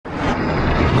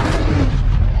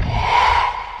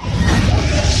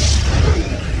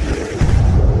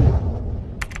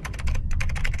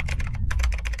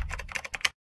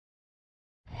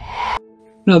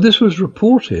Now, this was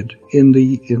reported in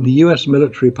the US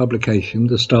military publication,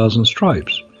 The Stars and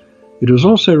Stripes. It was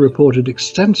also reported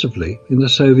extensively in the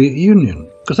Soviet Union,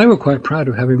 because they were quite proud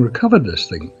of having recovered this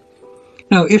thing.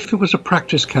 Now, if it was a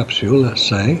practice capsule, let's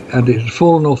say, and it had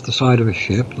fallen off the side of a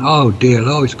ship, oh dear,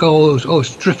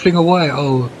 it's drifting away,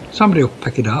 somebody will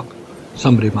pick it up,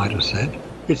 somebody might have said.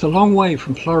 It's a long way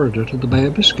from Florida to the Bay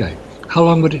of Biscay. How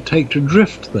long would it take to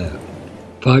drift there?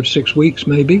 5-6 weeks,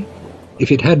 maybe?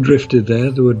 If it had drifted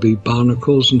there would be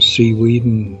barnacles and seaweed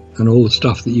and all the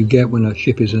stuff that you get when a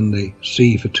ship is in the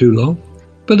sea for too long.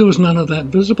 But there was none of that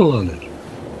visible on it.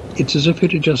 It's as if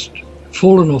it had just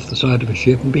fallen off the side of a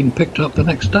ship and been picked up the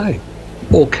next day,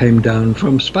 or came down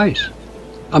from space.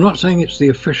 I'm not saying it's the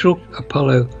official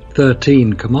Apollo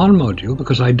 13 command module,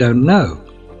 because I don't know,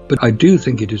 but I do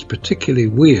think it is particularly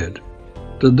weird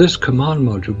that this command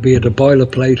module, be it a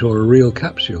boilerplate or a real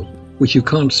capsule, which you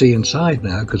can't see inside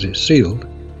now because it's sealed,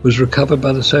 was recovered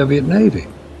by the Soviet Navy.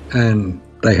 And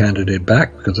they handed it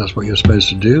back, because that's what you're supposed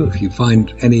to do. If you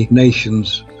find any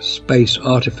nation's space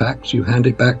artifacts, you hand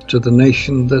it back to the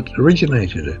nation that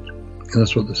originated it. And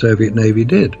that's what the Soviet Navy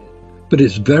did. But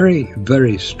it's very,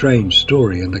 very strange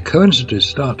story, and the coincidences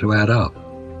start to add up.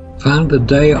 Found the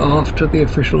day after the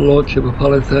official launch of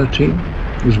Apollo 13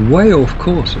 was way off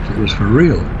course if it was for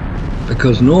real.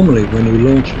 Because normally when you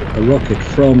launch a rocket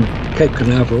from Cape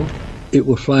Canaveral, it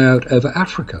will fly out over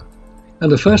Africa.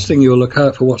 And the first thing you'll look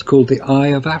out for what's called the Eye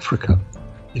of Africa.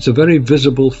 It's a very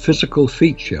visible physical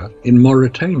feature in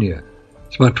Mauritania.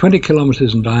 It's about 20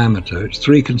 kilometers in diameter. It's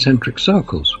 3 concentric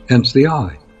circles, hence the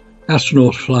eye.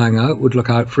 Astronauts flying out would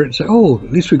look out for it and say,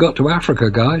 at least we got to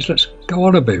Africa, guys. Let's go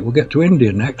on a bit. We'll get to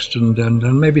India next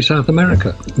and maybe South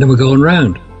America. Then we'll go on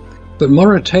round. But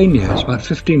Mauritania is about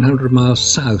 1,500 miles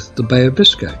south of the Bay of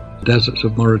Biscay, deserts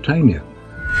of Mauritania.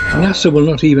 NASA will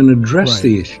not even address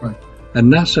the issue. Right.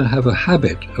 And NASA have a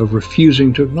habit of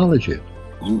refusing to acknowledge it.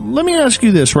 Let me ask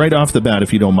you this right off the bat,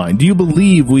 if you don't mind. Do you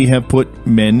believe we have put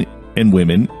men and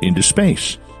women into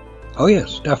space? Oh,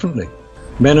 yes, definitely.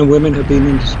 Men and women have been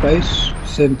into space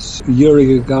since Yuri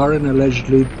Gagarin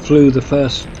allegedly flew the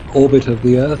first orbit of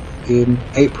the Earth in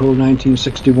April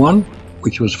 1961,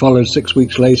 which was followed 6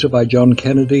 weeks later by John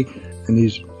Kennedy in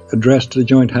his address to the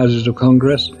Joint Houses of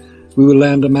Congress. We will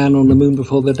land a man on the moon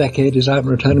before the decade is out and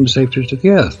return him safely to the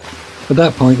Earth. At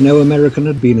that point, no American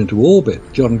had been into orbit.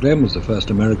 John Glenn was the first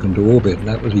American to orbit, and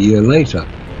that was a year later.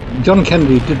 John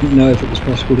Kennedy didn't know if it was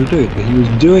possible to do it, but he was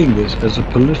doing this as a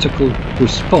political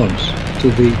response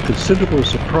to the considerable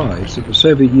surprise that the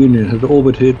Soviet Union had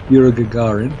orbited Yuri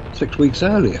Gagarin 6 weeks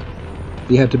earlier.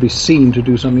 He had to be seen to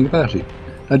do something about it.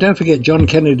 Now, don't forget, John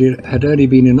Kennedy had only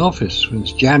been in office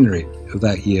since January of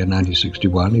that year,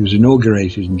 1961. He was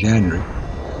inaugurated in January.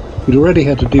 He'd already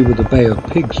had to deal with the Bay of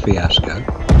Pigs fiasco,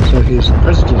 so his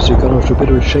presidency got off to a bit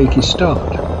of a shaky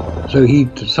start. So he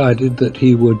decided that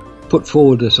he would put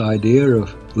forward this idea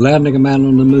of landing a man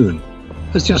on the moon.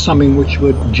 It's just something which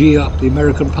would gee up the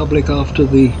American public after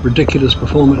the ridiculous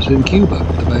performance in Cuba,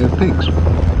 the Bay of Pigs.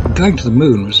 Going to the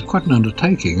moon was quite an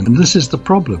undertaking, and this is the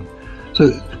problem. So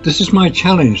this is my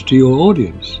challenge to your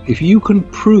audience. If you can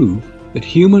prove that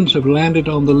humans have landed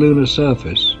on the lunar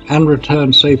surface and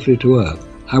returned safely to Earth,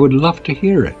 I would love to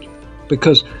hear it.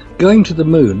 Because going to the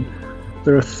moon,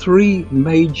 there are 3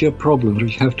 major problems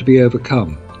which have to be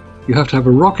overcome. You have to have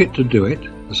a rocket to do it,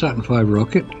 the Saturn V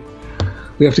rocket.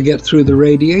 We have to get through the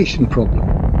radiation problem,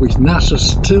 which NASA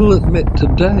still admit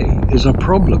today is a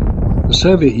problem. The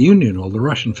Soviet Union, or the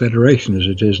Russian Federation as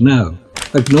it is now,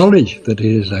 acknowledge that it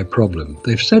is a problem.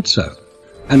 They've said so.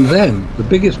 And then the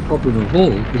biggest problem of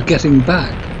all is getting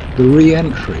back, the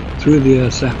re-entry through the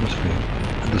Earth's atmosphere.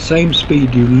 At the same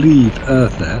speed you leave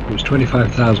Earth at, which is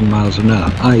 25,000 miles an hour,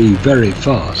 i.e. very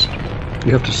fast,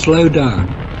 you have to slow down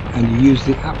and you use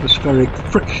the atmospheric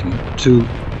friction to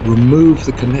remove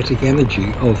the kinetic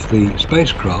energy of the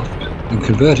spacecraft and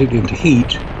convert it into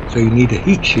heat. So you need a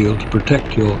heat shield to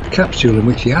protect your capsule in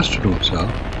which the astronauts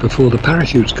are before the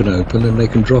parachutes can open and they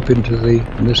can drop into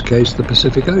in this case, the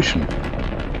Pacific Ocean.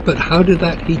 But how did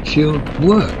that heat shield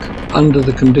work under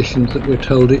the conditions that we're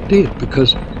told it did?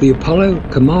 Because the Apollo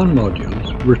command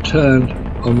modules returned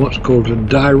on what's called a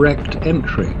direct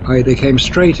entry. i.e. they came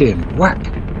straight in, whack,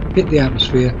 hit the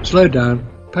atmosphere, slow down,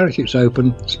 parachutes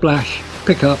open, splash,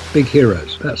 pick up, big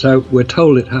heroes. That's how we're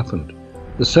told it happened.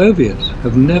 The Soviets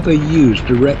have never used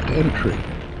direct entry.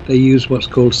 They use what's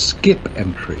called skip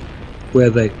entry,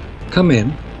 where they come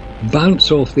in,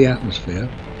 bounce off the atmosphere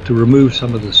to remove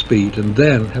some of the speed, and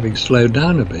then, having slowed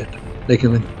down a bit, they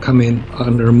can come in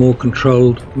under a more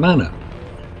controlled manner.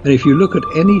 And if you look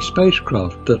at any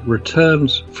spacecraft that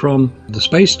returns from the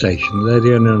space station, they're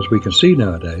the only ones we can see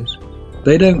nowadays,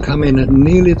 They don't come in at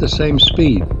nearly the same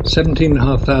speed,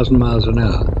 17,500 miles an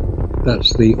hour.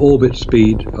 That's the orbit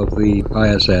speed of the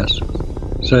ISS.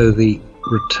 So the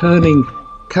returning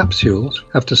capsules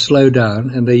have to slow down,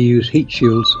 and they use heat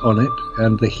shields on it,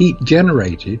 and the heat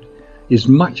generated is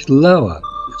much lower.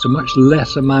 It's a much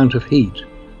less amount of heat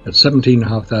at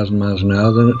 17,500 miles an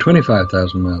hour than at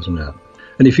 25,000 miles an hour.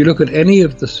 And if you look at any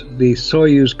of the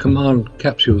Soyuz command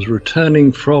capsules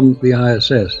returning from the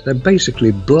ISS, they're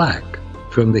basically black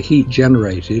from the heat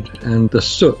generated and the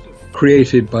soot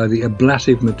created by the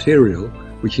ablative material,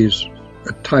 which is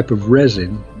a type of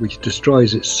resin which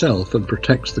destroys itself and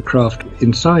protects the craft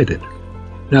inside it.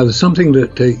 Now, there's something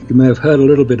that you may have heard a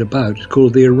little bit about. It's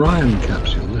called the Orion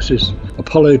capsule. This is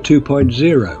Apollo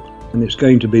 2.0, and it's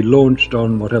going to be launched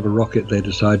on whatever rocket they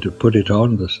decide to put it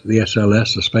on, the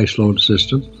SLS, the Space Launch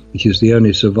System, which is the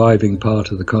only surviving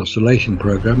part of the Constellation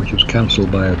program, which was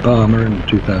cancelled by Obama in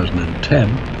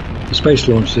 2010. The Space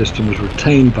Launch System was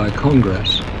retained by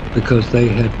Congress because they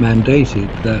had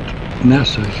mandated that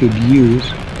NASA should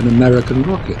use an American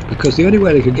rocket, because the only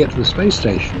way they could get to the space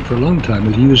station for a long time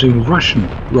was using Russian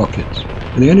rockets.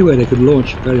 And the only way they could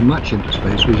launch very much into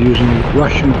space was using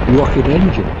Russian rocket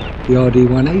engines, the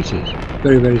RD-180s,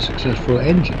 very, very successful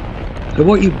engine. So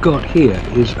what you've got here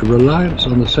is a reliance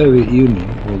on the Soviet Union,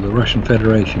 or the Russian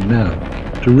Federation now,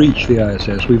 to reach the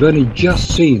ISS. We've only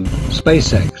just seen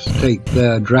SpaceX take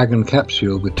their Dragon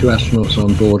capsule with 2 astronauts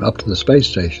on board up to the space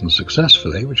station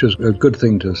successfully, which was a good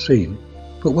thing to have seen.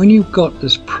 But when you've got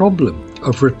this problem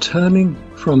of returning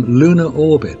from lunar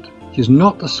orbit, which is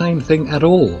not the same thing at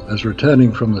all as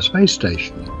returning from the space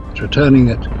station, it's returning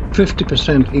at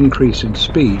 50% increase in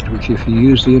speed, which if you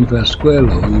use the inverse square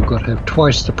law, you've got to have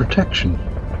twice the protection.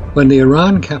 When the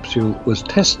Orion capsule was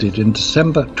tested in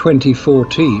December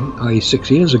 2014, i.e.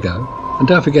 6 years ago, and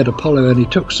don't forget Apollo only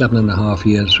took 7.5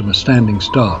 years from a standing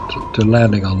start to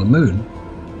landing on the moon,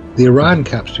 the Orion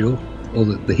capsule, or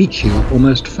the heat shield,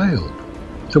 almost failed.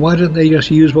 So why didn't they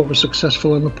just use what was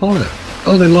successful on Apollo?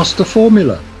 Oh, they lost the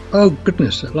formula. Oh,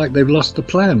 goodness, like they've lost the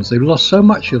plans. They've lost so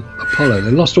much of Apollo.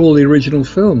 They lost all the original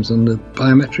films and the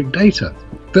biometric data.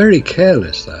 Very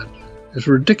careless, that. It's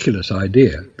a ridiculous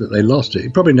idea that they lost it.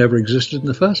 It probably never existed in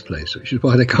the first place, which is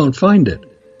why they can't find it.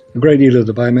 A great deal of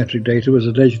the biometric data was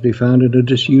allegedly found in a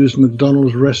disused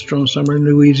McDonald's restaurant somewhere in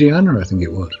Louisiana, I think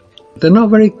it was. They're not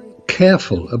very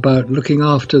careful about looking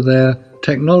after their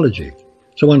technology.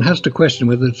 So one has to question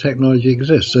whether the technology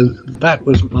exists. So that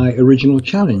was my original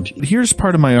challenge. Here's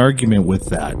part of my argument with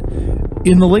that.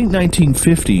 In the late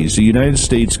 1950s, the United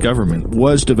States government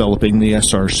was developing the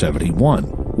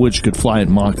SR-71, which could fly at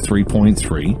Mach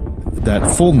 3.3.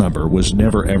 That full number was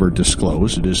never ever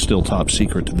disclosed. It is still top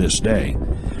secret to this day,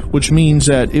 which means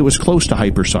that it was close to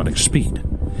hypersonic speed.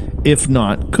 If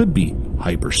not, could be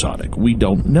hypersonic. We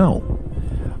don't know.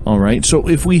 All right, so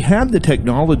if we had the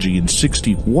technology in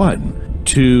 61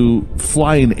 to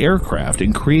fly an aircraft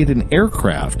and create an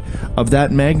aircraft of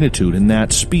that magnitude and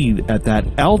that speed at that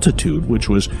altitude, which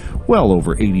was well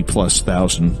over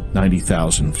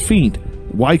 90,000 feet,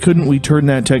 why couldn't we turn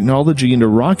that technology into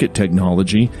rocket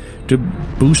technology to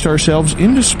boost ourselves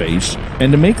into space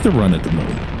and to make the run at the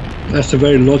moon? That's a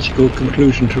very logical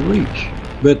conclusion to reach.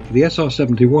 But the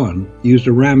SR-71 used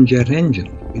a ramjet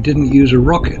engine. It didn't use a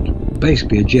rocket,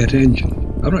 basically a jet engine.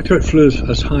 I'm not sure it flew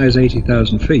as high as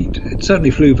 80,000 feet. It certainly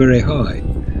flew very high,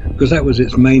 because that was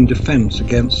its main defense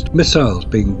against missiles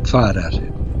being fired at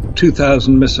it.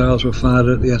 2,000 missiles were fired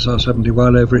at the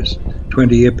SR-71 over its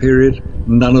 20-year period.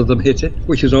 None of them hit it,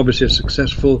 which is obviously a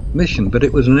successful mission, but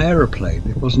it was an aeroplane.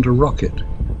 It wasn't a rocket.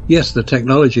 Yes, the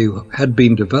technology had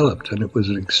been developed, and it was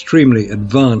an extremely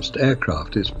advanced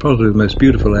aircraft. It's probably the most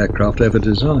beautiful aircraft ever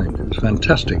designed. It was a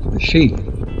fantastic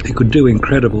machine. It could do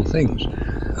incredible things.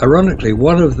 Ironically,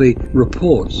 one of the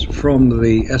reports from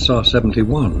the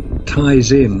SR-71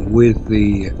 ties in with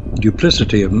the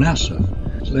duplicity of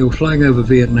NASA. So they were flying over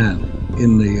Vietnam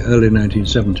in the early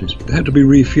 1970s. They had to be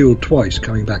refueled twice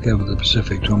coming back over the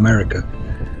Pacific to America.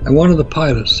 And one of the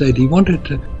pilots said he wanted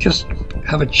to just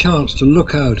have a chance to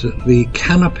look out at the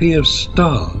canopy of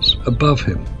stars above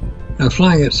him. Now,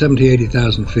 flying at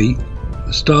 80,000 feet,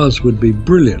 the stars would be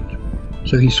brilliant.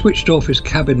 So he switched off his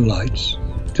cabin lights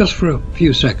just for a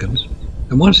few seconds.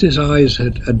 And once his eyes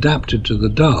had adapted to the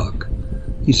dark,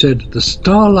 he said the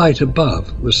starlight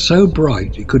above was so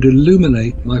bright it could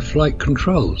illuminate my flight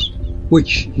controls,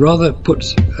 which rather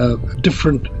puts a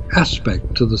different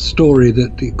aspect to the story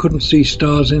that you couldn't see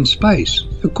stars in space.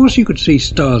 Of course you could see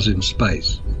stars in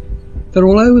space. They're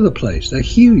all over the place. They're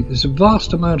huge. There's a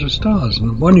vast amount of stars.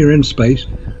 And when you're in space,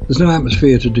 there's no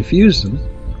atmosphere to diffuse them.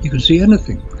 You can see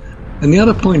anything. And the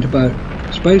other point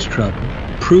about space travel,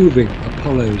 proving a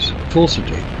Apollo's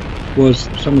falsity was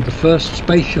some of the first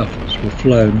space shuttles were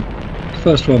flown. The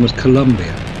first one was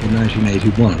Columbia in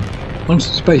 1981. Once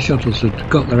the space shuttles had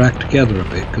got their act together a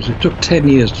bit, because it took 10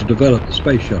 years to develop the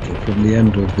space shuttle from the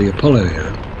end of the Apollo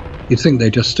era, you'd think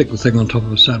they'd just stick the thing on top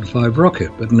of a Saturn V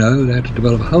rocket, but no, they had to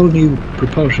develop a whole new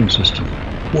propulsion system.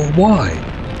 Well, why?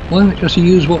 Why not just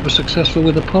use what was successful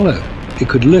with Apollo? It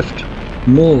could lift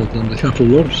more than the shuttle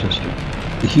launch system.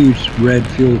 The huge red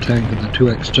fuel tank and the two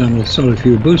external solid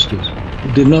fuel boosters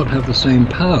did not have the same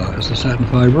power as the Saturn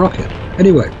V rocket.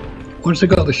 Anyway, once they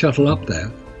got the shuttle up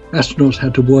there, astronauts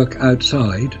had to work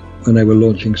outside when they were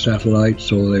launching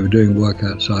satellites or they were doing work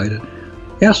outside.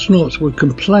 The astronauts would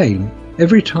complain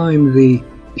every time the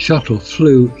shuttle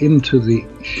flew into the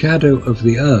shadow of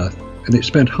the Earth and it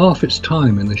spent half its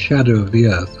time in the shadow of the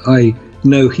Earth, i.e.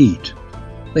 no heat.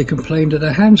 They complained that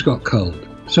their hands got cold,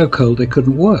 so cold they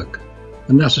couldn't work.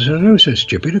 And NASA said, "Oh, so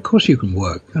stupid, of course you can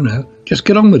work, just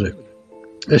get on with it."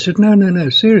 They said, no,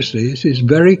 seriously, this is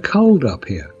very cold up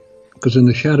here. Because in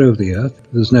the shadow of the Earth,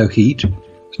 there's no heat,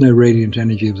 there's no radiant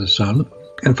energy of the sun,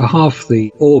 and for half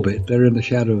the orbit, they're in the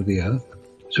shadow of the Earth.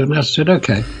 So NASA said,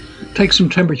 okay, take some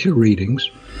temperature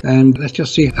readings, and let's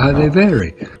just see how they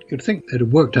vary. You'd think they'd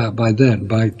have worked out by then,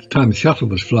 by the time the shuttle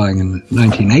was flying in the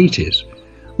 1980s,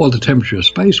 what the temperature of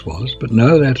space was, but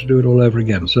no, they had to do it all over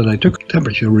again. So they took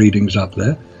temperature readings up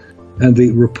there, and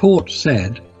the report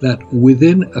said that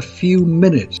within a few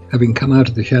minutes, having come out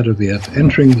of the shadow of the Earth,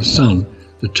 entering the sun,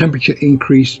 the temperature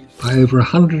increased by over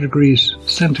 100 degrees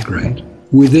centigrade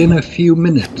within a few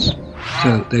minutes.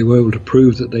 So they were able to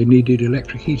prove that they needed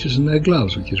electric heaters in their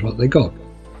gloves, which is what they got.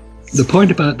 The point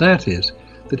about that is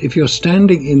that if you're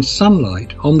standing in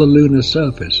sunlight on the lunar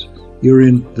surface, you're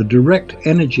in the direct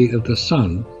energy of the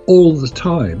sun all the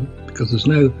time, because there's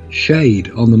no shade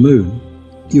on the moon,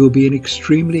 you will be in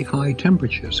extremely high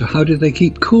temperature. So how do they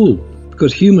keep cool?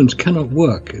 Because humans cannot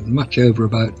work in much over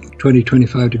about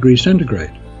 20-25 degrees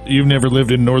centigrade. You've never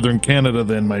lived in northern Canada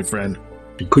then, my friend.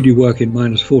 Could you work in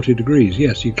minus 40 degrees?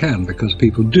 Yes, you can, because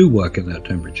people do work in that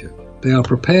temperature. They are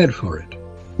prepared for it.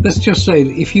 Let's just say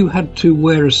that if you had to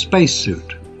wear a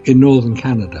spacesuit in northern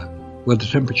Canada, where the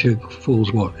temperature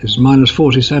falls, is minus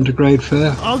 40 centigrade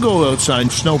fair? I'll go outside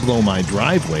and snow blow my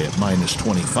driveway at minus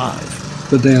 25.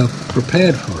 But they are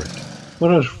prepared for it.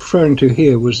 What I was referring to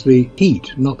here was the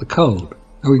heat, not the cold.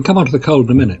 And we can come on to the cold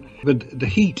in a minute. But the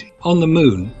heat on the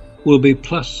moon will be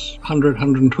plus 100,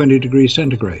 120 degrees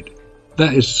centigrade.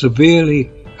 That is severely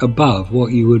above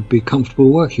what you would be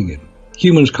comfortable working in.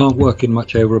 Humans can't work in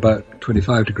much over about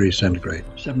 25 degrees centigrade,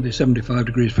 70, 75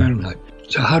 degrees Fahrenheit.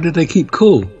 So how did they keep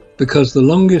cool? Because the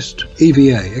longest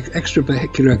EVA,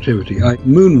 extravehicular activity,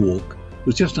 moonwalk,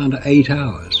 was just under 8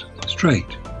 hours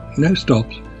straight, no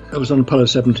stops. That was on Apollo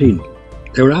 17.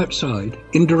 They were outside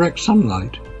in direct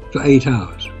sunlight for 8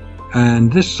 hours.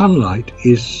 And this sunlight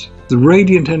is the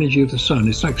radiant energy of the sun.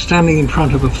 It's like standing in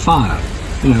front of a fire.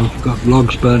 If you've got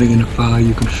logs burning in a fire,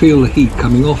 you can feel the heat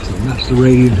coming off them. That's the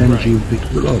radiant energy of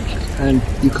the logs. And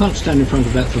you can't stand in front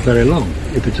of that for very long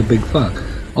if it's a big fire.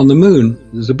 On the moon,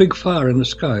 there's a big fire in the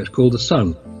sky. It's called the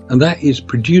sun. And that is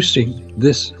producing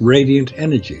this radiant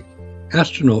energy.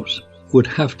 Astronauts would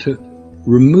have to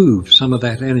remove some of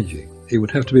that energy. It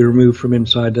would have to be removed from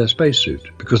inside their spacesuit,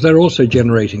 because they're also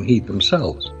generating heat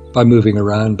themselves by moving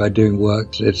around, by doing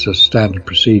work. It's a standard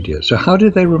procedure. So how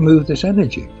did they remove this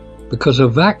energy? Because a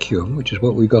vacuum, which is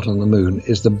what we got on the moon,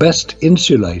 is the best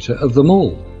insulator of them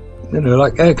all.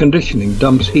 Like air conditioning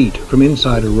dumps heat from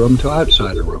inside a room to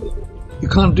outside a room. You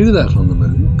can't do that on the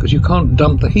moon because you can't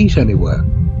dump the heat anywhere.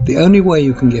 The only way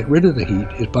you can get rid of the heat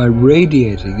is by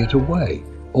radiating it away,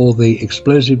 or the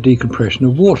explosive decompression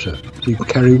of water. So you can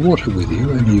carry water with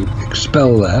you and you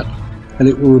expel that and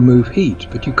it will remove heat,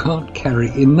 but you can't carry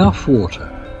enough water.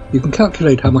 You can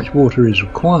calculate how much water is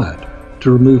required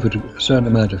to remove a certain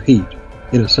amount of heat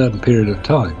in a certain period of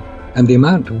time. And the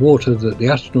amount of water that the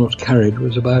astronauts carried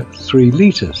was about 3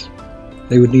 litres.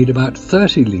 They would need about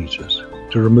 30 litres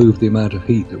to remove the amount of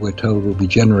heat that we're told will be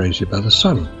generated by the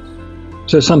sun.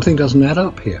 So something doesn't add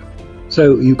up here.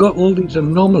 So you've got all these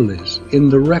anomalies in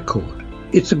the record.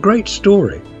 It's a great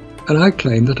story. And I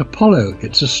claim that Apollo,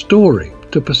 it's a story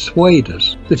to persuade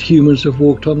us that humans have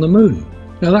walked on the moon.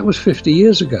 Now that was 50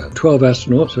 years ago. 12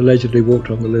 astronauts allegedly walked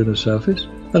on the lunar surface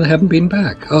and they haven't been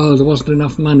back. Oh, there wasn't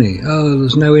enough money. Oh,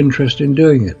 there's no interest in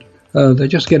doing it. Oh, they're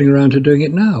just getting around to doing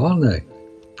it now, aren't they?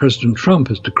 President Trump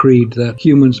has decreed that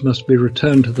humans must be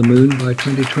returned to the moon by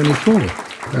 2024.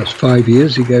 That's 5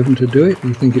 years he gave them to do it.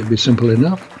 You think it'd be simple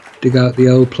enough? Dig out the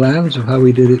old plans of how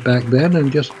we did it back then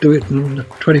and just do it in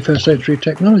 21st century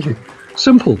technology.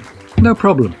 Simple, no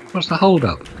problem. What's the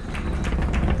hold-up?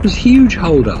 There's huge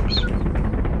hold-ups.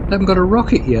 They haven't got a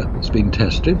rocket yet that's been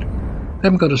tested. They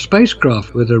haven't got a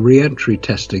spacecraft with a re-entry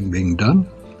testing being done.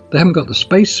 They haven't got the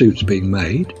spacesuits being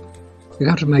made. You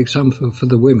have to make some for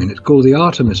the women. It's called the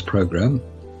Artemis program,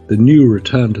 the new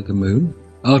return to the moon.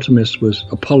 Artemis was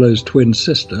Apollo's twin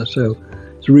sister, so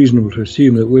it's reasonable to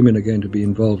assume that women are going to be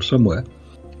involved somewhere.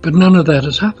 But none of that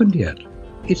has happened yet.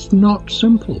 It's not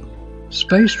simple.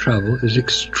 Space travel is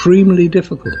extremely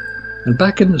difficult. And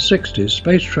back in the 60s,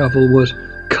 space travel was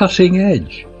cutting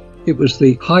edge. It was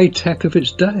the high tech of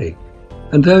its day.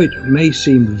 And though it may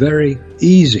seem very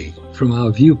easy from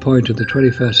our viewpoint of the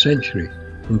 21st century,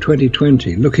 from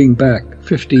 2020, looking back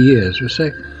 50 years, we say,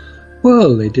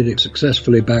 well, they did it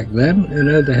successfully back then.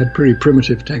 They had pretty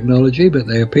primitive technology, but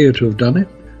they appear to have done it.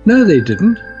 No, they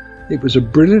didn't. It was a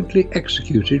brilliantly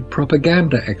executed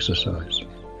propaganda exercise.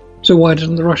 So why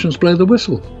didn't the Russians blow the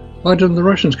whistle? Why didn't the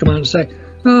Russians come out and say,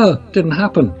 oh, didn't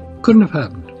happen, couldn't have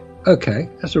happened? Okay,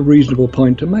 that's a reasonable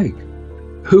point to make.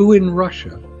 Who in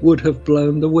Russia would have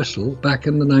blown the whistle back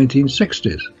in the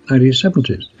 1960s,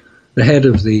 1970s? The head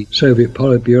of the Soviet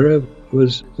Politburo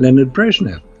was Leonid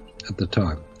Brezhnev at the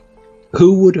time.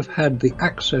 Who would have had the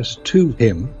access to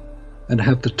him and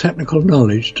have the technical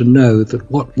knowledge to know that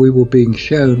what we were being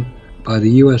shown by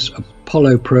the US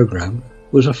Apollo program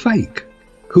was a fake?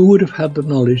 Who would have had the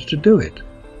knowledge to do it?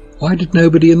 Why did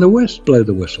nobody in the West blow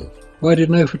the whistle? Why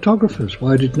did no photographers?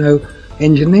 Why did no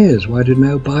engineers? Why did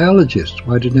no biologists?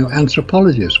 Why did no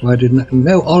anthropologists? Why did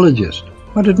no ologists?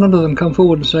 Why did none of them come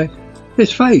forward and say,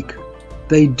 it's fake?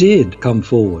 They did come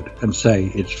forward and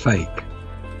say it's fake.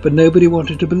 But nobody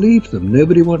wanted to believe them.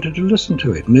 Nobody wanted to listen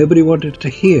to it. Nobody wanted to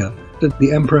hear that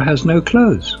the emperor has no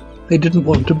clothes. They didn't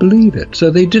want to believe it, so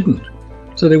they didn't.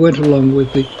 So they went along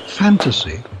with the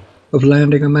fantasy of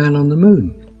landing a man on the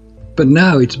moon. But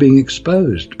now it's being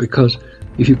exposed, because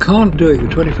if you can't do it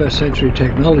with 21st century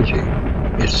technology,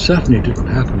 it certainly didn't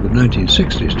happen with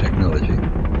 1960s technology.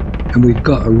 And we've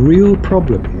got a real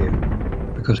problem here,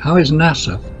 because how is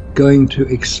NASA going to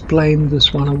explain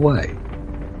this one away?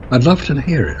 I'd love to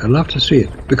hear it. I'd love to see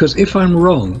it. Because if I'm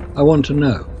wrong, I want to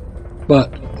know.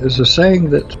 But there's a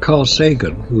saying that Carl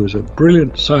Sagan, who was a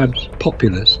brilliant science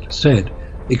populist, said,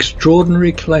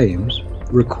 extraordinary claims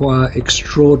require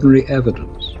extraordinary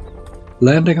evidence.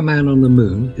 Landing a man on the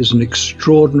moon is an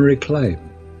extraordinary claim.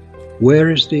 Where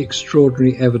is the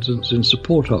extraordinary evidence in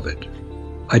support of it?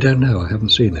 I don't know. I haven't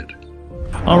seen it.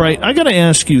 All right, I got to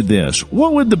ask you this.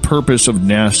 What would the purpose of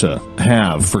NASA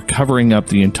have for covering up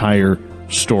the entire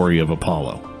story of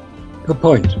Apollo? Good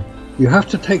point. You have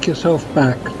to take yourself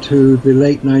back to the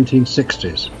late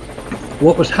 1960s.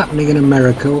 What was happening in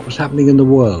America? What was happening in the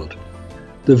world?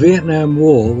 The Vietnam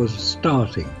War was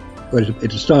starting. Well,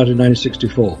 it started in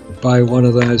 1964 by one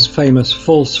of those famous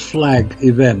false flag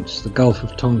events, the Gulf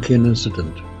of Tonkin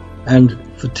incident. And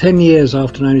for 10 years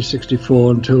after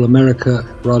 1964, until America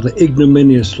rather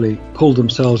ignominiously pulled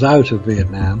themselves out of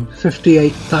Vietnam,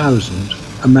 58,000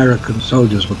 American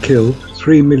soldiers were killed,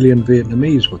 3 million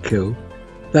Vietnamese were killed.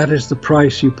 That is the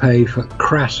price you pay for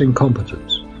crass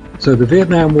incompetence. So the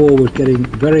Vietnam War was getting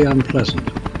very unpleasant.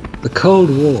 The Cold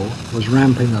War was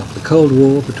ramping up, the Cold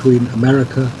War between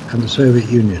America and the Soviet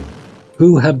Union.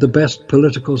 Who had the best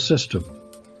political system?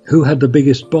 Who had the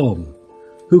biggest bomb?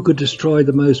 Who could destroy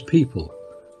the most people?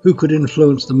 Who could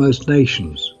influence the most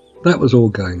nations? That was all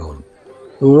going on.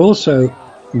 There were also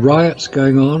riots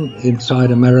going on inside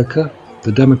America,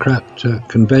 the Democrat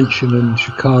convention in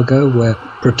Chicago, where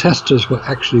protesters were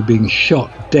actually being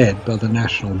shot dead by the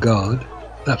National Guard.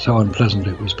 That's how unpleasant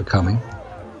it was becoming.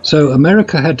 So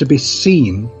America had to be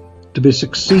seen to be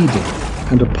succeeding,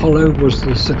 and Apollo was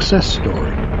the success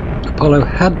story. Apollo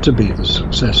had to be the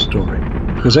success story,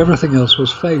 because everything else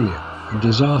was failure and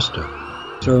disaster.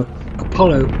 So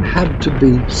Apollo had to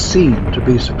be seen to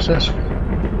be successful.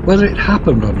 Whether it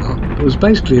happened or not, it was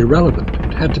basically irrelevant.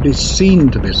 It had to be seen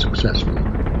to be successful.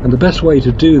 And the best way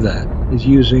to do that is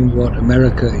using what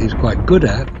America is quite good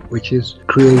at, which is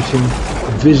creating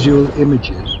visual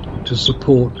images to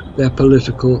support their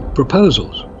political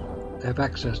proposals. They have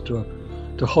access to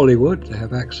Hollywood, they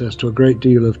have access to a great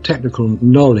deal of technical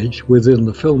knowledge within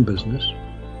the film business.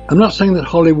 I'm not saying that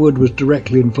Hollywood was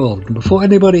directly involved, and before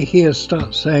anybody here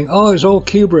starts saying, oh, it's all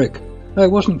Kubrick. No,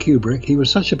 it wasn't Kubrick. He was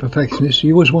such a perfectionist,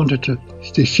 he always wanted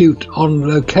to shoot on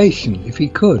location if he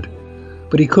could.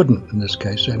 But he couldn't in this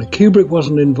case, and Kubrick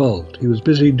wasn't involved. He was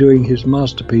busy doing his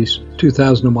masterpiece,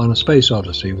 2001: A Space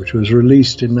Odyssey, which was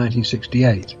released in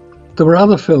 1968. There were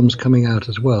other films coming out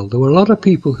as well. There were a lot of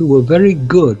people who were very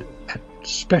good at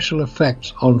special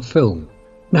effects on film.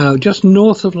 Now, just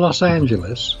north of Los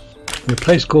Angeles, in a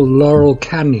place called Laurel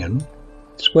Canyon,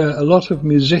 It's where a lot of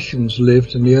musicians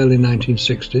lived in the early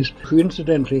 1960s, who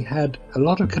incidentally had a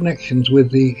lot of connections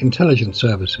with the intelligence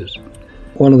services.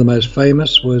 One of the most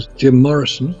famous was Jim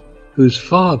Morrison, whose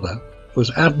father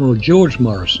was Admiral George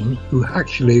Morrison, who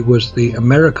actually was the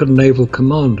American naval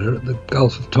commander at the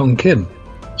Gulf of Tonkin.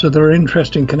 So there are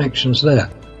interesting connections there.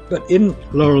 But in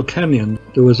Laurel Canyon,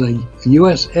 there was a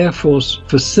U.S. Air Force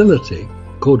facility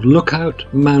called Lookout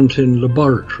Mountain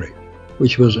Laboratory,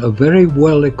 which was a very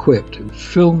well-equipped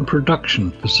film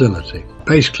production facility,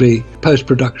 basically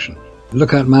post-production.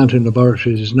 Lookout Mountain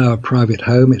Laboratories is now a private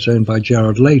home. It's owned by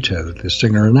Jared Leto, the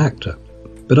singer and actor.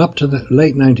 But up to the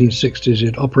late 1960s,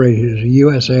 it operated as a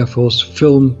U.S. Air Force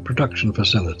film production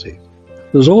facility.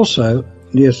 There's also,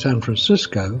 near San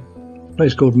Francisco, a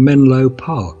place called Menlo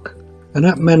Park. And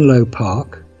at Menlo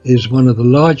Park is one of the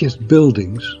largest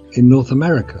buildings in North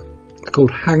America. It's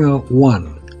called Hangar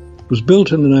 1. It was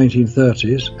built in the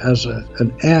 1930s as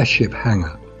an airship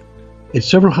hangar. It's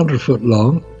several hundred foot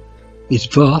long. It's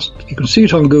vast. You can see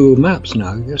it on Google Maps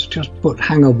now. Just put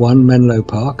Hangar 1 Menlo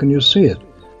Park and you'll see it.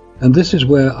 And this is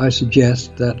where I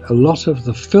suggest that a lot of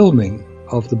the filming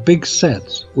of the big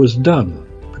sets was done,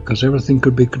 because everything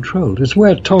could be controlled. It's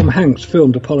where Tom Hanks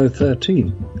filmed Apollo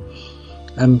 13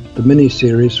 and the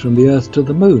mini-series From the Earth to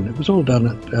the Moon. It was all done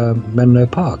at Menlo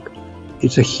Park.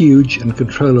 It's a huge and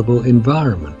controllable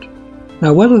environment.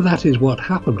 Now, whether that is what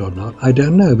happened or not, I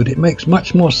don't know, but it makes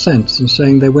much more sense than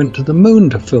saying they went to the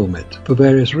moon to film it for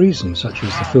various reasons, such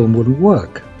as the film wouldn't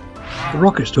work. The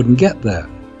rockets wouldn't get there.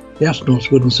 The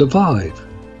astronauts wouldn't survive.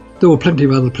 There were plenty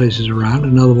of other places around.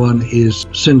 Another one is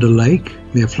Cinder Lake,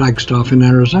 near Flagstaff in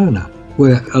Arizona,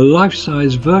 where a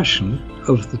life-size version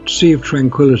of the Sea of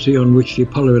Tranquility on which the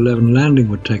Apollo 11 landing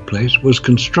would take place was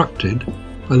constructed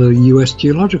by the US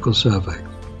Geological Survey.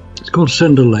 It's called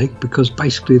Cinder Lake because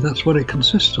basically that's what it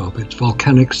consists of. It's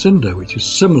volcanic cinder, which is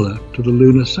similar to the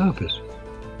lunar surface.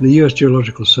 The US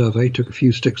Geological Survey took a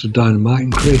few sticks of dynamite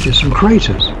and created some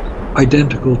craters,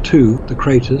 identical to the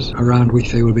craters around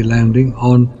which they will be landing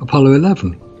on Apollo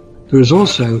 11. There is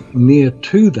also near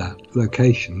to that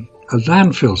location a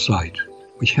landfill site,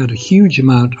 which had a huge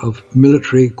amount of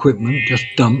military equipment just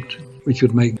dumped, which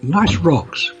would make nice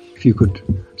rocks if you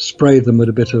could spray them with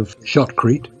a bit of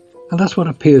shotcrete. And that's what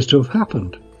appears to have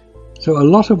happened. So a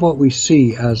lot of what we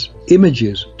see as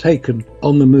images taken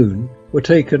on the moon were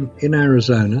taken in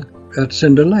Arizona at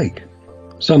Cinder Lake.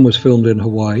 Some was filmed in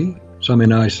Hawaii, some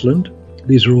in Iceland.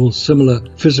 These are all similar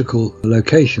physical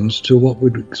locations to what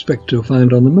we'd expect to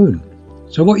find on the moon.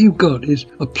 So what you've got is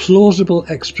a plausible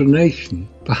explanation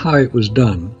for how it was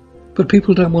done, but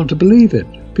people don't want to believe it.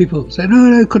 People say,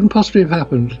 no, it couldn't possibly have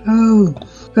happened. Oh,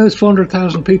 those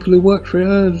 400,000 people who worked for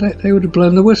it, they would have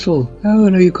blown the whistle. Oh,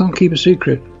 no, you can't keep a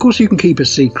secret. Of course you can keep a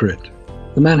secret.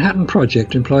 The Manhattan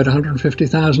Project employed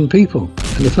 150,000 people,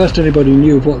 and the first anybody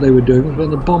knew of what they were doing was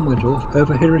when the bomb went off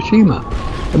over Hiroshima.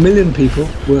 1 million people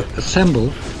were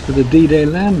assembled for the D-Day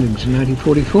landings in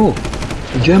 1944.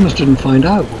 The Germans didn't find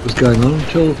out what was going on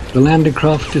until the landing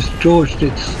craft discharged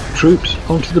its troops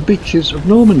onto the beaches of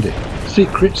Normandy.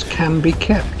 Secrets can be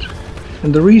kept.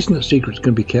 And the reason that secrets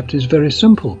can be kept is very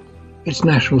simple. It's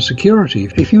national security.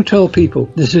 If you tell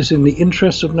people this is in the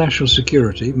interests of national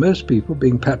security, most people,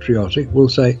 being patriotic, will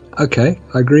say, okay,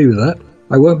 I agree with that.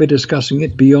 I won't be discussing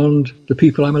it beyond the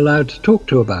people I'm allowed to talk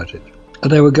to about it.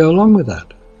 And they will go along with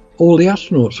that. All the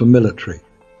astronauts were military.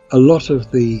 A lot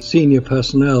of the senior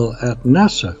personnel at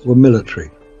NASA were military.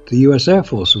 The US Air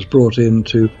Force was brought in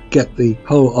to get the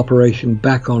whole operation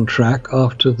back on track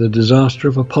after the disaster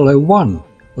of Apollo 1,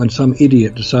 when some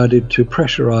idiot decided to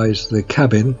pressurize the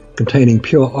cabin containing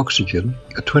pure oxygen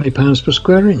at 20 pounds per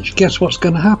square inch. Guess what's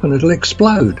going to happen? It'll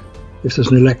explode if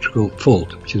there's an electrical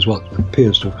fault, which is what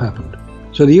appears to have happened.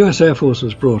 So the US Air Force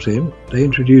was brought in. They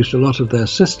introduced a lot of their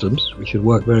systems, which had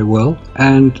worked very well,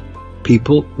 and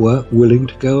people were willing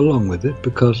to go along with it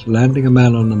because landing a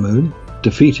man on the moon,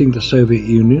 defeating the Soviet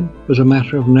Union, was a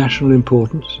matter of national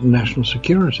importance and national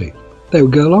security. They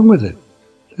would go along with it.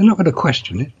 They're not going to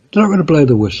question it. They're not going to blow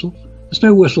the whistle. There's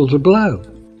no whistle to blow.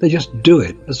 They just do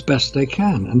it as best they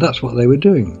can, and that's what they were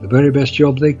doing, the very best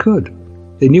job they could.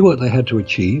 They knew what they had to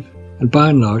achieve, and by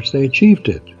and large they achieved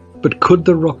it. But could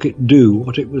the rocket do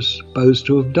what it was supposed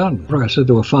to have done? Like I said,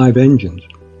 there were 5 engines.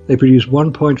 They produced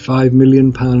 1.5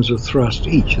 million pounds of thrust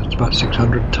each. That's about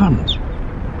 600 tons.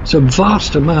 It's a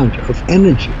vast amount of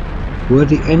energy. Were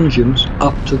the engines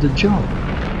up to the job?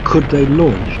 Could they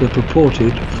launch the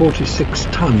purported 46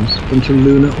 tons into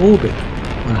lunar orbit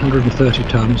and 130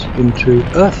 tons into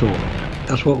Earth orbit?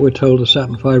 That's what we're told the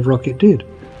Saturn V rocket did.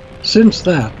 Since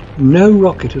that, no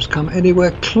rocket has come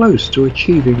anywhere close to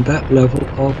achieving that level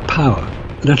of power.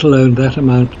 let alone that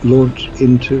amount launched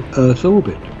into Earth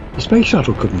orbit. The space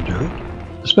shuttle couldn't do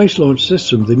it. The Space Launch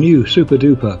System, the new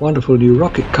super-duper wonderful new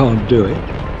rocket, can't do it.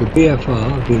 The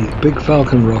BFR, the Big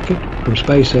Falcon rocket from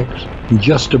SpaceX, can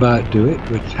just about do it,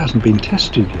 which hasn't been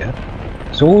tested yet.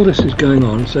 So all this is going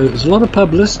on, so there's a lot of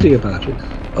publicity about it.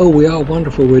 Oh, we are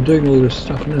wonderful, we're doing all this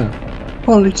stuff now.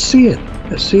 Well, let's see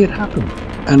it happen.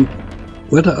 And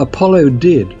whether Apollo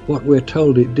did what we're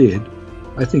told it did,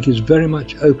 I think is very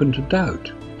much open to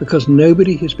doubt, because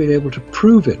nobody has been able to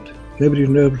prove it. Nobody has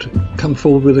been able to come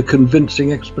forward with a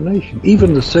convincing explanation.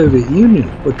 Even the Soviet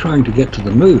Union were trying to get to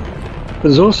the moon. But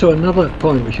there's also another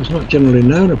point which is not generally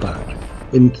known about.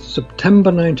 In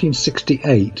September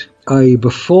 1968, i.e.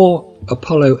 before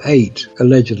Apollo 8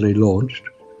 allegedly launched,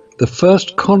 the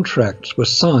first contracts were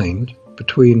signed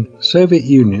between the Soviet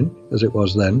Union, as it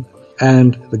was then,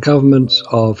 and the governments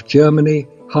of Germany,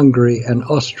 Hungary and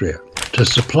Austria to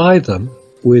supply them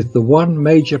with the one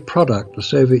major product the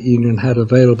Soviet Union had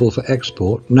available for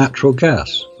export, natural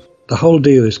gas. The whole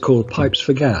deal is called pipes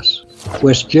for gas.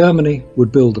 West Germany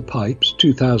would build the pipes,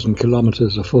 2,000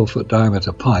 kilometers of 4-foot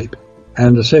diameter pipe,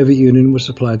 and the Soviet Union would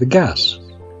supply the gas.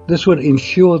 This would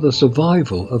ensure the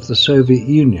survival of the Soviet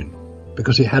Union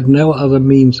because it had no other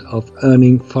means of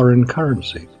earning foreign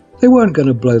currency. They weren't going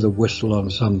to blow the whistle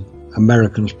on some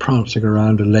Americans prancing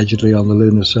around allegedly on the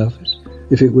lunar surface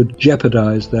if it would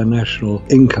jeopardize their national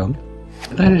income.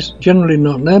 That is generally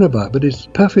not known about, but it's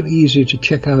perfectly easy to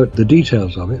check out the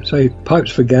details of it. So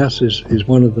pipes for gas is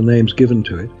one of the names given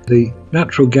to it. The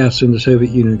natural gas in the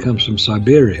Soviet Union comes from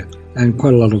Siberia and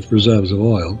quite a lot of reserves of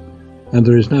oil. And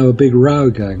there is now a big row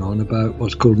going on about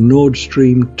what's called Nord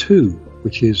Stream 2,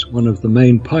 which is one of the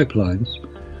main pipelines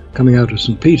coming out of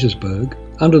St. Petersburg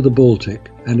under the Baltic,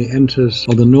 and it enters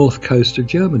on the north coast of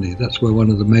Germany. That's where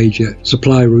one of the major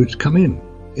supply routes come in.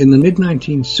 In the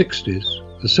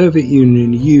mid-1960s, the Soviet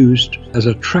Union used as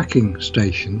a tracking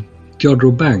station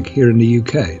Jodrell Bank here in the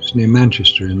UK. It's near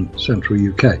Manchester in central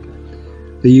UK.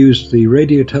 They used the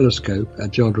radio telescope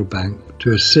at Jodrell Bank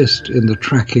to assist in the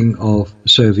tracking of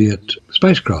Soviet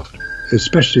spacecraft,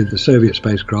 especially the Soviet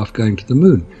spacecraft going to the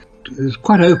moon. It was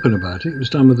quite open about it. It was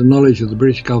done with the knowledge of the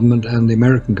British government and the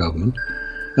American government.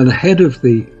 And the head of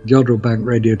the Jodrell Bank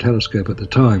radio telescope at the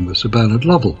time was Sir Bernard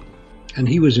Lovell. And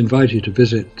he was invited to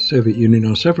visit the Soviet Union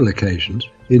on several occasions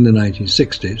in the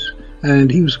 1960s. And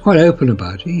he was quite open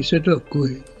about it. He said, look,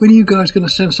 when are you guys going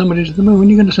to send somebody to the moon? When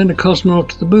are you going to send a cosmonaut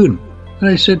to the moon? And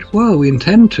they said, well, we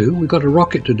intend to. We've got a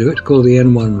rocket to do it. It's called the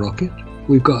N1 rocket.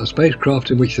 We've got a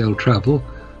spacecraft in which they'll travel.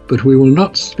 But we will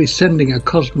not be sending a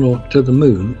cosmonaut to the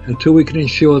moon until we can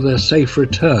ensure their safe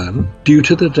return due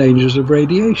to the dangers of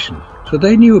radiation. So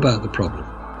they knew about the problem.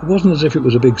 It wasn't as if it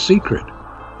was a big secret.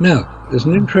 Now, there's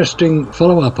an interesting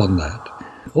follow-up on that.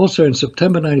 Also in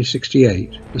September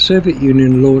 1968, the Soviet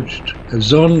Union launched a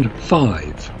Zond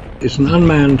 5. It's an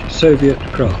unmanned Soviet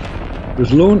craft. It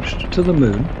was launched to the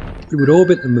moon. It would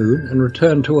orbit the moon and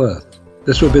return to Earth.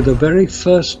 This would be the very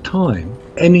first time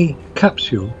any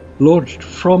capsule launched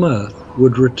from Earth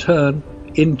would return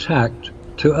intact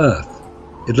to Earth.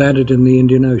 It landed in the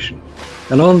Indian Ocean.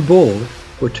 And on board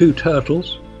were 2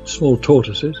 turtles, small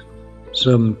tortoises,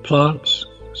 some plants,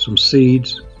 some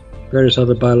seeds, various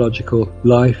other biological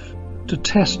life, to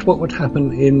test what would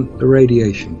happen in the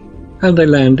radiation. And they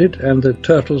landed, and the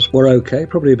turtles were okay,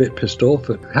 probably a bit pissed off,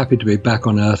 but happy to be back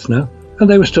on Earth now. And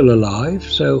they were still alive,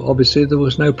 so obviously there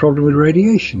was no problem with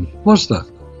radiation, was there?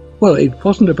 Well, it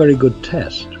wasn't a very good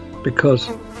test, because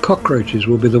cockroaches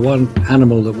will be the one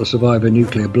animal that will survive a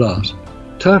nuclear blast.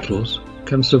 Turtles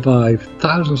can survive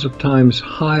thousands of times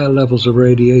higher levels of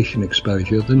radiation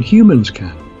exposure than humans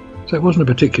can. So it wasn't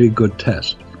a particularly good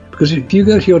test. Because if you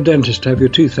go to your dentist to have your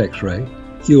tooth x-ray,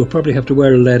 you will probably have to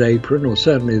wear a lead apron, or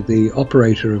certainly the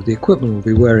operator of the equipment will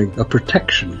be wearing a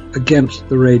protection against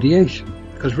the radiation.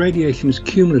 Because radiation is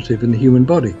cumulative in the human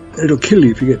body. It'll kill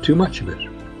you if you get too much of it.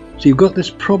 So you've got this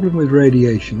problem with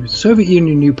radiation. The Soviet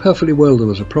Union knew perfectly well there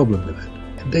was a problem with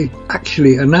it. They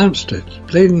actually announced it.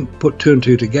 They didn't put 2 and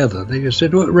 2 together. They just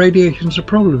said, well, radiation's a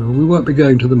problem and we won't be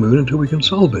going to the moon until we can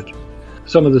solve it.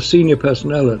 Some of the senior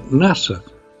personnel at NASA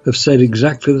have said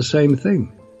exactly the same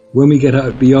thing. When we get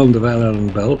out beyond the Van Allen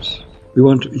belts, we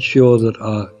want to ensure that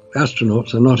our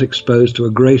astronauts are not exposed to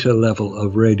a greater level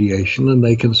of radiation than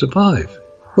they can survive.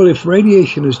 Well, if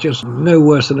radiation is just no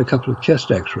worse than a couple of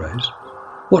chest x-rays,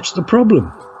 what's the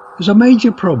problem? There's a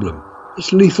major problem.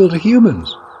 It's lethal to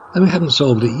humans, and we haven't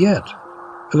solved it yet.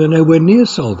 And we're nowhere near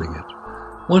solving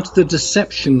it. Once the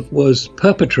deception was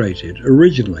perpetrated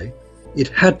originally, it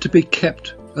had to be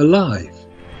kept alive.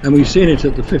 And we've seen it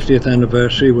at the 50th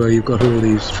anniversary, where you've got all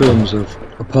these films of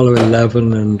Apollo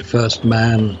 11 and First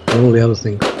Man and all the other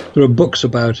things. There are books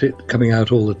about it coming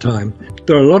out all the time.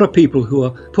 There are a lot of people who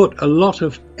are put a lot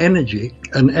of energy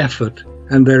and effort,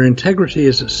 and their integrity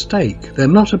is at stake. They're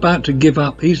not about to give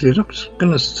up easily. They're not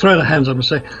going to throw their hands up and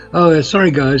say, oh, sorry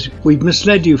guys, we've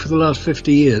misled you for the last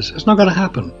 50 years. It's not going to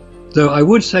happen. Though I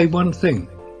would say one thing.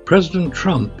 President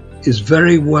Trump is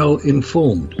very well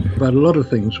informed about a lot of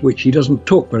things which he doesn't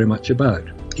talk very much about.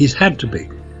 He's had to be.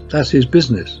 That's his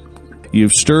business.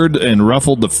 You've stirred and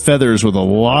ruffled the feathers with a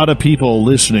lot of people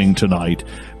listening tonight,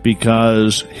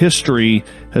 because history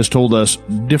has told us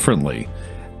differently.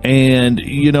 And,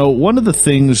 you know, one of the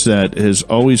things that has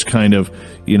always kind of,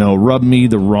 you know, rubbed me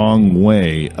the wrong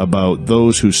way about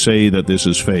those who say that this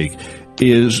is fake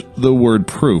is the word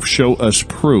proof. Show us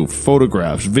proof,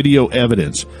 photographs, video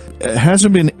evidence. It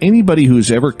hasn't been anybody who's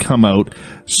ever come out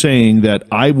saying that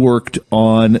I worked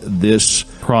on this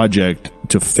project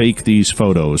to fake these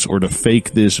photos or to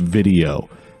fake this video.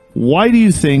 Why do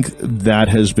you think that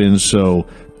has been so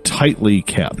tightly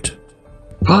kept?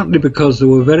 Partly because there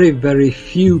were very, very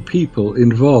few people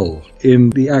involved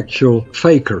in the actual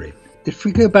fakery. If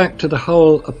we go back to the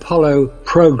whole Apollo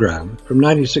program from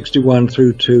 1961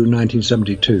 through to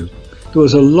 1972, there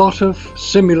was a lot of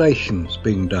simulations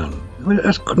being done. I mean,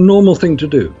 that's a normal thing to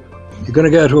do. You're going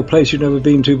to go to a place you've never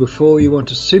been to before, you want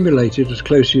to simulate it as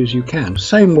closely as you can.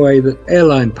 Same way that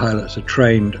airline pilots are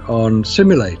trained on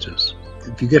simulators.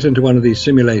 If you get into one of these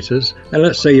simulators, and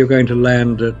let's say you're going to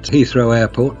land at Heathrow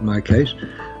Airport, in my case,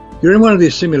 you're in one of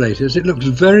these simulators, it looks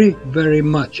very, very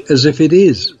much as if it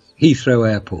is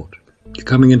Heathrow Airport. You're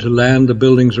coming into land, the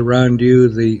buildings around you,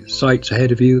 the sites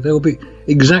ahead of you, they will be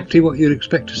exactly what you'd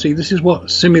expect to see. This is what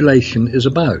simulation is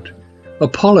about.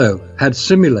 Apollo had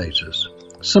simulators,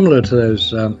 similar to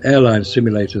those airline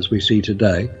simulators we see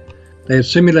today. They had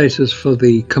simulators for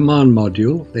the command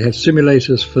module, they had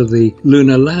simulators for the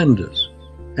lunar landers.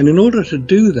 And in order to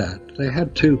do that, they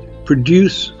had to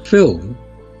produce film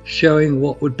showing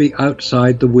what would be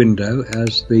outside the window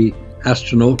as the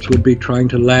astronauts would be trying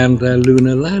to land their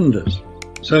lunar landers.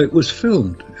 So it was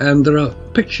filmed, and there are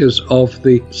pictures of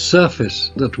the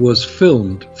surface that was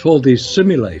filmed for these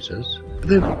simulators.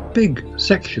 They're big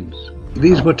sections.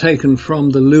 These were taken from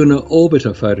the lunar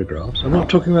orbiter photographs. I'm not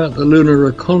talking about the lunar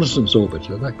reconnaissance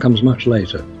orbiter, that comes much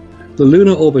later. The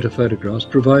lunar orbiter photographs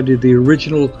provided the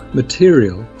original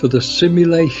material for the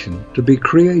simulation to be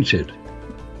created.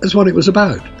 That's what it was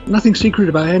about. Nothing secret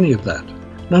about any of that.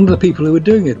 None of the people who were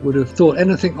doing it would have thought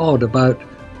anything odd about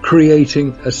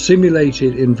creating a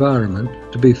simulated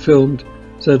environment to be filmed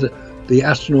so that the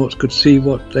astronauts could see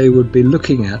what they would be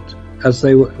looking at as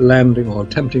they were landing or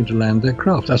attempting to land their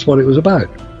craft. That's what it was about.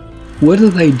 Whether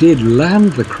they did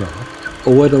land the craft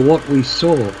or whether what we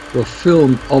saw were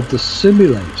film of the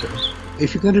simulators,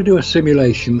 if you're going to do a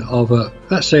simulation of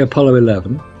let's say Apollo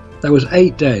 11, that was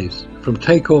 8 days from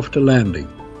takeoff to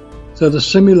landing. So the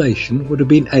simulation would have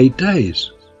been 8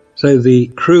 days. So the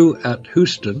crew at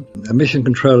Houston, a mission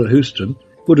control at Houston,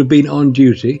 would have been on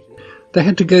duty. They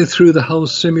had to go through the whole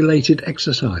simulated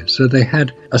exercise. So they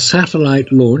had a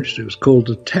satellite launched. It was called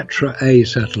the Tetra-A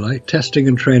satellite, testing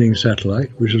and training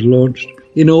satellite, which was launched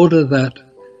in order that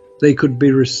they could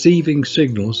be receiving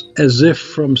signals as if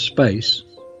from space,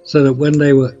 so that when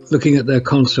they were looking at their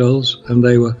consoles and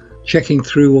they were checking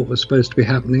through what was supposed to be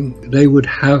happening, they would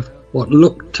have what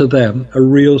looked to them a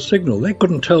real signal. They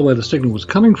couldn't tell where the signal was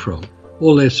coming from.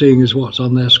 All they're seeing is what's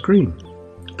on their screen.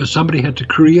 But somebody had to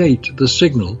create the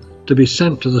signal to be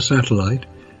sent to the satellite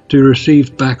to be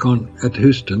received back on at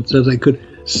Houston so they could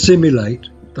simulate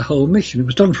the whole mission. It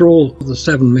was done for all the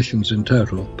 7 missions in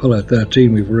total. Apollo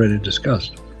 13 we've already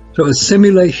discussed. So a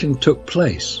simulation took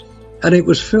place, and it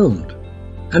was filmed,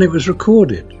 and it was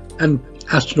recorded, and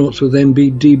astronauts would then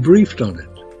be debriefed on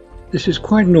it. This is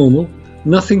quite normal.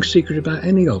 Nothing secret about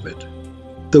any of it.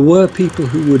 There were people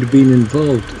who would have been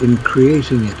involved in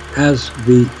creating it as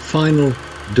the final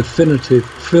definitive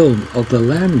film of the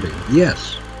landing,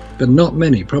 yes, but not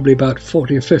many, probably about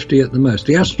 40 or 50 at the most.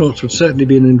 The astronauts would certainly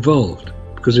been involved,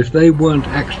 because if they weren't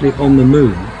actually on the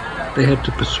moon, they had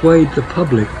to persuade the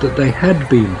public that they had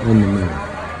been on the moon.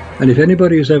 And if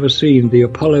anybody has ever seen the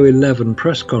Apollo 11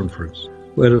 press conference,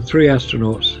 where the 3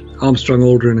 astronauts, Armstrong,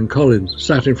 Aldrin and Collins,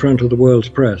 sat in front of the world's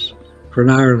press for an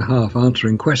hour and a half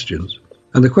answering questions,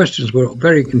 and the questions were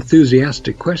very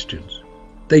enthusiastic questions,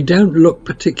 they don't look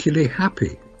particularly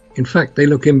happy. In fact, they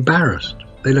look embarrassed.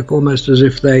 They look almost as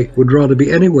if they would rather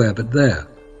be anywhere but there.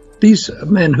 These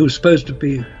men who are supposed to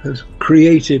be have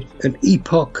created an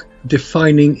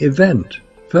epoch-defining event,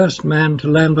 first man to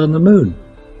land on the moon.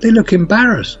 They look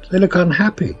embarrassed. They look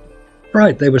unhappy.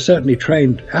 Right, they were certainly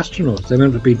trained astronauts. They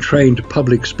might have been trained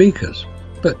public speakers.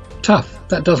 But tough,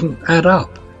 that doesn't add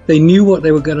up. They knew what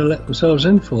they were going to let themselves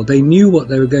in for. They knew what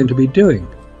they were going to be doing.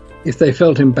 If they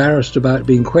felt embarrassed about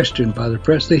being questioned by the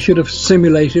press, they should have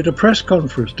simulated a press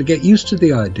conference to get used to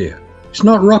the idea. It's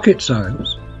not rocket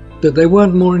science, that they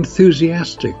weren't more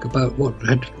enthusiastic about what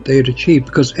they had achieved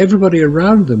because everybody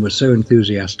around them was so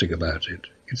enthusiastic about it.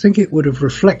 You'd think it would have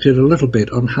reflected a little bit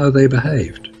on how they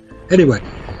behaved. Anyway,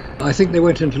 I think they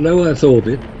went into low Earth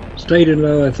orbit, stayed in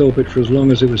low Earth orbit for as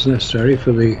long as it was necessary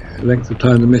for the length of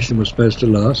time the mission was supposed to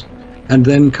last, and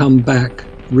then come back,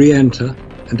 re-enter,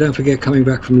 and don't forget coming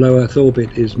back from low Earth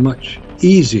orbit is much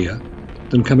easier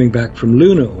than coming back from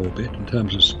lunar orbit in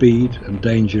terms of speed and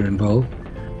danger involved,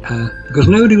 because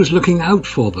nobody was looking out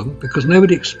for them, because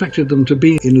nobody expected them to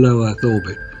be in low Earth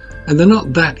orbit, and they're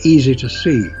not that easy to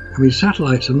see. I mean,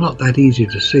 satellites are not that easy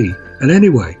to see, and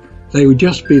anyway, they would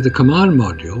just be the command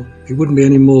module. It wouldn't be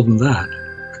any more than that,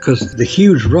 because the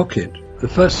huge rocket, the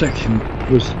first section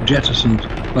was jettisoned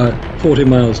about 40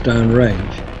 miles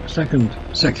downrange. The second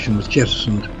section was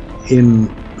jettisoned in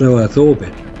low Earth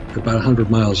orbit, about 100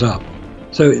 miles up.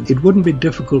 So it wouldn't be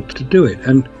difficult to do it.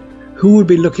 And who would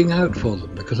be looking out for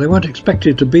them? Because they weren't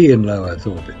expected to be in low Earth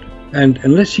orbit. And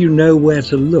unless you know where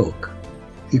to look,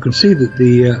 you can see that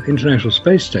the International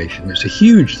Space Station is a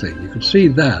huge thing. You can see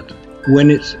that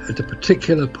when it's at a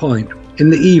particular point in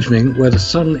the evening where the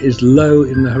sun is low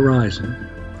in the horizon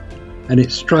and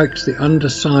it strikes the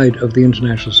underside of the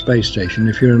International Space Station.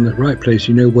 If you're in the right place,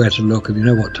 you know where to look and you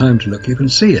know what time to look, you can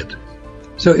see it.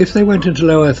 So if they went into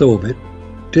low Earth orbit,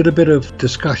 did a bit of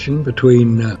discussion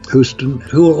between Houston,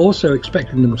 who were also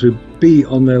expecting them to be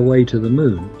on their way to the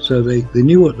moon, so they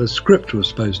knew what the script was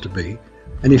supposed to be.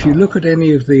 And if you look at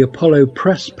any of the Apollo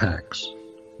press packs,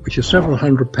 which are several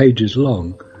hundred pages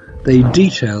long, they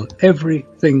detail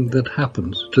everything that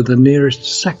happens to the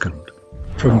nearest second,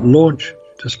 from launch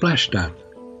to splashdown,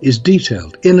 is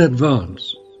detailed in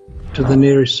advance to the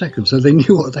nearest second. So they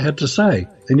knew what they had to say.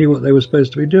 They knew what they were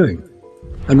supposed to be doing.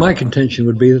 And my contention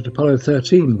would be that Apollo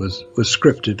 13 was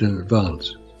scripted in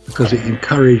advance, because it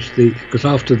encouraged because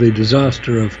after the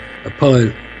disaster of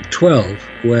Apollo 12,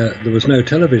 where there was no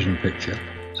television picture,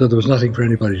 so there was nothing for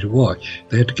anybody to watch,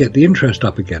 they had to get the interest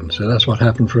up again. So that's what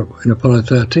happened in Apollo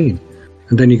 13.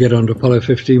 And then you get on to Apollo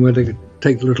 15, where they could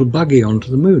take the little buggy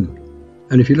onto the moon.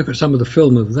 And if you look at some of the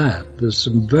film of that, there's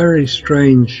some very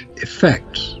strange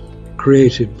effects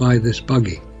created by this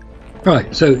buggy.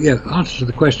 Right, so yeah, answer to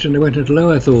the question, they went into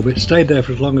low Earth orbit, stayed there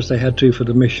for as long as they had to for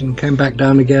the mission, came back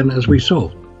down again as we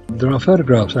saw. There are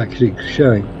photographs actually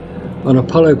showing an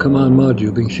Apollo command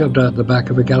module being shoved out the back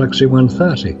of a Galaxy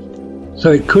 130.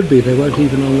 So it could be they weren't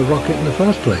even on the rocket in the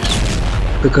first place.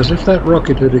 Because if that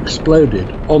rocket had exploded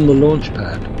on the launch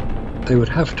pad, they would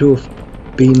have to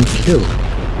have been killed.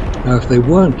 Now, if they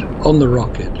weren't on the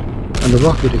rocket and the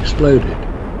rocket exploded,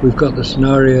 we've got the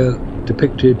scenario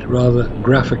depicted rather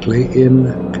graphically in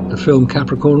the film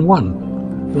Capricorn 1.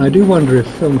 And I do wonder if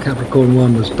film Capricorn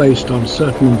 1 was based on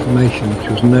certain information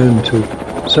which was known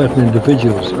to certain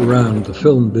individuals around the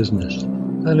film business.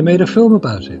 And they made a film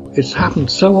about it. It's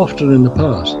happened so often in the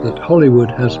past that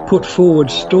Hollywood has put forward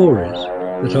stories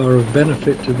that are of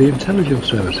benefit to the intelligence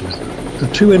services. The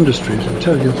two industries,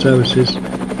 intelligence services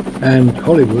and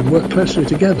Hollywood, work closely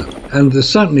together. And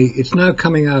it's now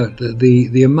coming out that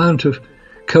the amount of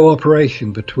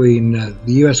cooperation between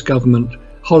the US government,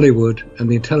 Hollywood, and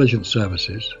the intelligence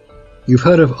services. You've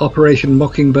heard of Operation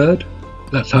Mockingbird?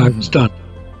 That's how it's done.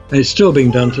 And it's still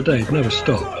being done today. It's never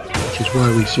stopped, which is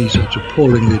why we see such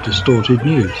appallingly distorted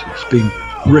news. It's being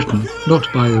written not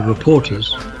by the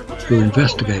reporters who are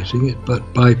investigating it,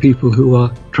 but by people who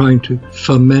are trying to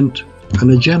foment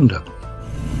an agenda.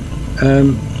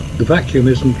 The vacuum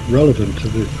isn't relevant to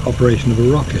the operation of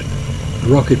a rocket. A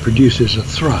rocket produces a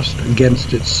thrust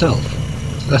against itself.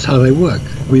 That's how they work.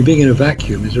 I mean, being in a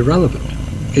vacuum is irrelevant,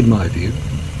 in my view.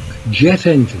 Jet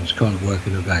engines can't work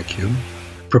in a vacuum.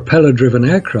 Propeller-driven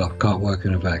aircraft can't work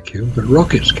in a vacuum, but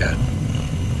rockets can,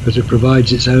 because it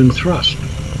provides its own thrust.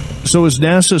 So is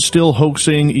NASA still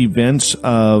hoaxing events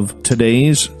of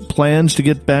today's plans to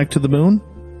get back to the moon?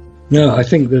 No, I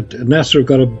think that NASA have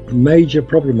got a major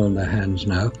problem on their hands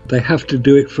now. They have to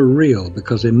do it for real,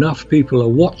 because enough people are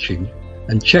watching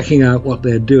and checking out what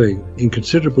they're doing in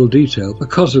considerable detail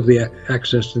because of the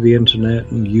access to the internet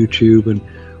and YouTube and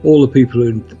all the people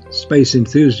who are space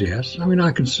enthusiasts. I mean,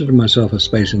 I consider myself a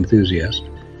space enthusiast,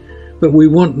 but we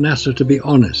want NASA to be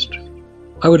honest.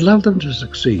 I would love them to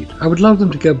succeed. I would love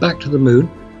them to go back to the moon,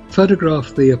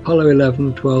 photograph the Apollo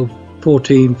 11, 12,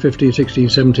 14, 15, 16,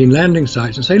 17 landing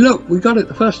sites and say, look, we got it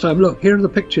the first time. Look, here are the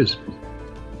pictures.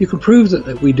 You can prove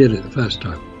that we did it the first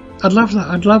time. I'd love that.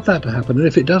 I'd love that to happen. And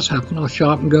if it does happen, I'll shut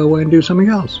up and go away and do something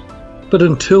else. But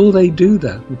until they do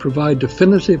that and provide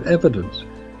definitive evidence,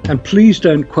 and please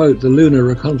don't quote the Lunar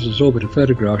Reconnaissance Orbiter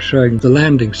photographs showing the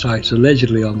landing sites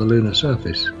allegedly on the lunar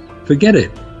surface. Forget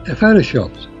it. They're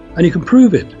photoshops. And you can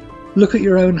prove it. Look at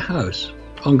your own house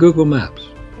on Google Maps,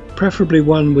 preferably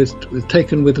one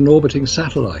taken with an orbiting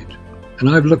satellite. And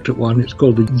I've looked at one. It's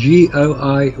called the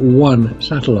GOI-1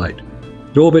 satellite.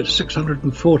 It orbits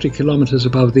 640 kilometers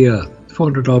above the Earth,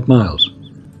 400 odd miles,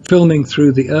 filming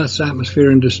through the Earth's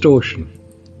atmosphere and distortion.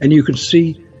 And you can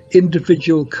see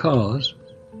individual cars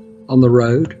on the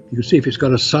road. You can see if it's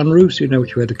got a sunroof, so you know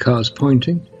which way the car's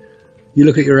pointing. You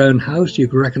look at your own house, you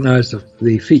can recognize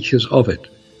the features of it.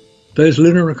 Those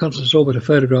Lunar Reconnaissance Orbiter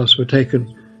photographs were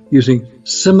taken using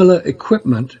similar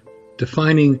equipment,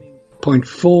 defining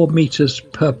 0.4 meters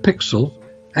per pixel,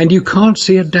 and you can't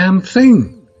see a damn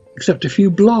thing except a few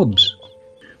blobs.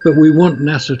 But we want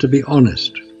NASA to be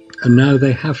honest, and now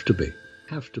they have to be.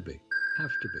 Have to be.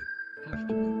 Have to be. Have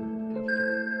to be.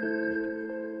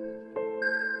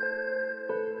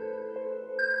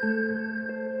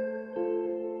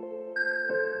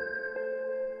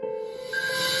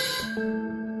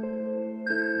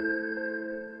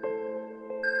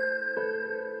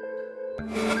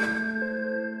 Have to be.